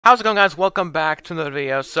How's it going, guys? Welcome back to another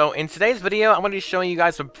video. So in today's video, I'm going to be showing you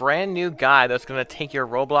guys a brand new guide that's going to take your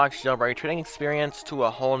Roblox Jailbreak trading experience to a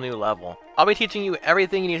whole new level. I'll be teaching you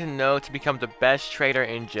everything you need to know to become the best trader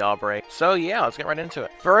in Jailbreak. So yeah, let's get right into it.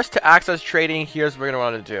 First, to access trading, here's what we're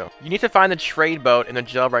going to want to do. You need to find the trade boat in the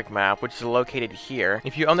Jailbreak map, which is located here.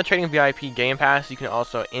 If you own the Trading VIP Game Pass, you can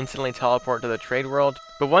also instantly teleport to the trade world.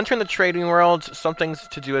 But once you're in the trading world, some things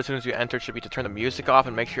to do as soon as you enter should be to turn the music off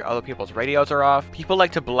and make sure other people's radios are off. People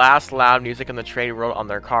like to blast loud music in the trade world on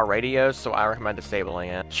their car radios, so I recommend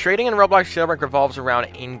disabling it. Trading in Roblox Jailbreak revolves around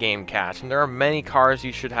in-game cash, and there are many cars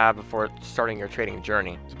you should have before starting your trading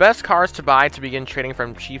journey. The best cars to buy to begin trading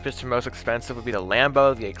from cheapest to most expensive would be the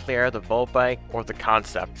Lambo, the Eclair, the Volt Bike, or the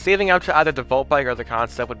Concept. Saving up to either the Volt Bike or the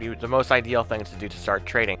Concept would be the most ideal thing to do to start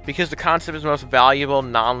trading, because the Concept is the most valuable,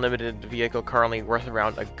 non-limited vehicle currently worth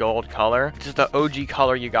around a gold color, which is the OG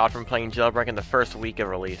color you got from playing Jailbreak in the first week of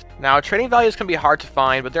release. Now, trading values can be hard to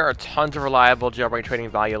find, but there are tons of reliable Jailbreak trading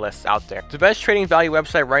value lists out there. The best trading value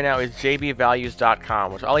website right now is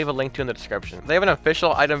jbvalues.com, which I'll leave a link to in the description. They have an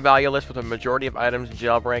official item value list with a majority of items in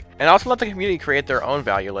Jailbreak, and also let the community create their own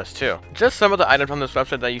value list too. Just some of the items on this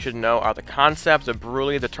website that you should know are the Concept, the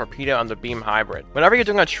Brulee, the Torpedo, and the Beam Hybrid. Whenever you're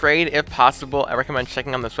doing a trade, if possible, I recommend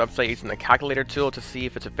checking on this website using the calculator tool to see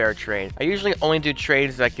if it's a fair trade. I usually only do trades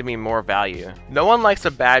that give me more value. No one likes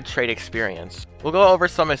a bad trade experience. We'll go over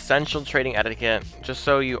some essential trading etiquette, just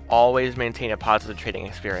so you always maintain a positive trading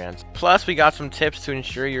experience. Plus, we got some tips to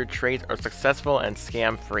ensure your trades are successful and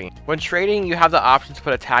scam-free. When trading, you have the option to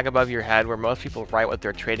put a tag above your head where most people write what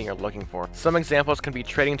they're trading or looking for. Some examples can be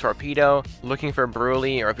trading Torpedo, looking for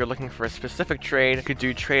Brulee, or if you're looking for a specific trade, you could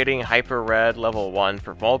do trading Hyper Red level 1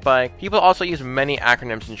 for Volt Bike. People also use many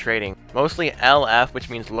acronyms in trading, mostly LF, which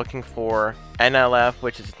means looking for, NLF,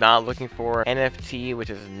 which is not looking for, NFT, which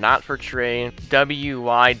is not for trade,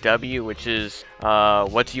 WYW, which is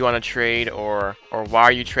what do you want to trade, or why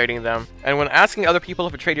are you trading them. And when asking other people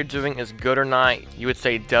if a trade you're doing is good or not, you would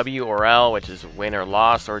say W or L, which is win or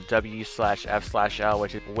loss, or W/F/L,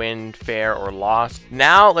 which is win, fair, or loss.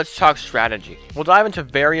 Now let's talk strategy. We'll dive into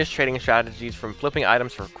various trading strategies, from flipping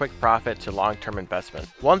items for quick profit to long-term investment.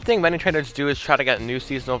 One thing many traders do is try to get new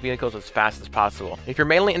seasonal vehicles as fast as possible. If you're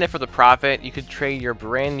mainly in it for the profit, you could trade your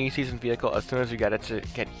brand new season vehicle as soon as you get it to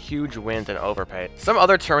get huge wins and overpay. Some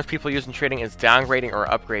other terms people use in trading is downgrading or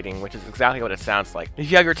upgrading, which is exactly what it sounds like.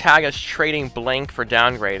 If you have your tag as trading blank for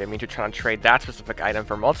downgrade, it means you're trying to trade that specific item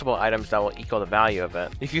for multiple items that will equal the value of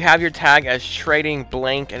it. If you have your tag as trading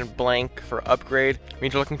blank and blank for upgrade, it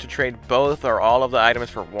means you're looking to trade both or all of the items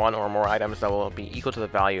for one or more items that will be equal to the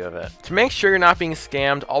value of it. To make sure you're not being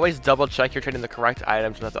scammed, always double check you're trading the correct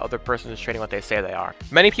items and that the other person is trading what they say they are.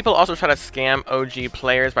 Many people also try to scam OG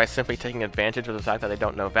players by simply taking advantage of the fact that they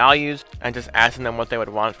don't know values and just asking them what they would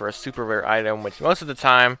want for a super rare item, which most of the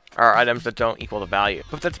time are items that don't equal the value.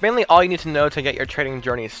 But that's mainly all you need to know to get your trading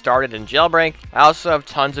journey started in Jailbreak. I also have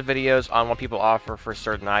tons of videos on what people offer for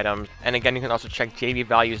certain items, and again, you can also check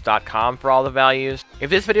jbvalues.com for all the values. If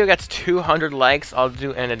this video gets 200 likes, I'll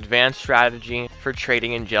do an advanced strategy for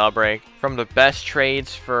trading in Jailbreak, from the best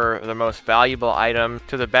trades for the most valuable item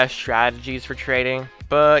to the best strategies for trading.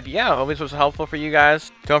 But yeah, I hope this was helpful for you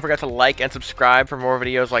guys. Don't forget to like and subscribe for more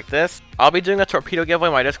videos like this. I'll be doing a Torpedo giveaway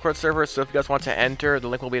on my Discord server, so if you guys want to enter, the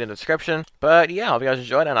link will be in the description. But yeah, I hope you guys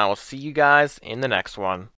enjoyed, and I will see you guys in the next one.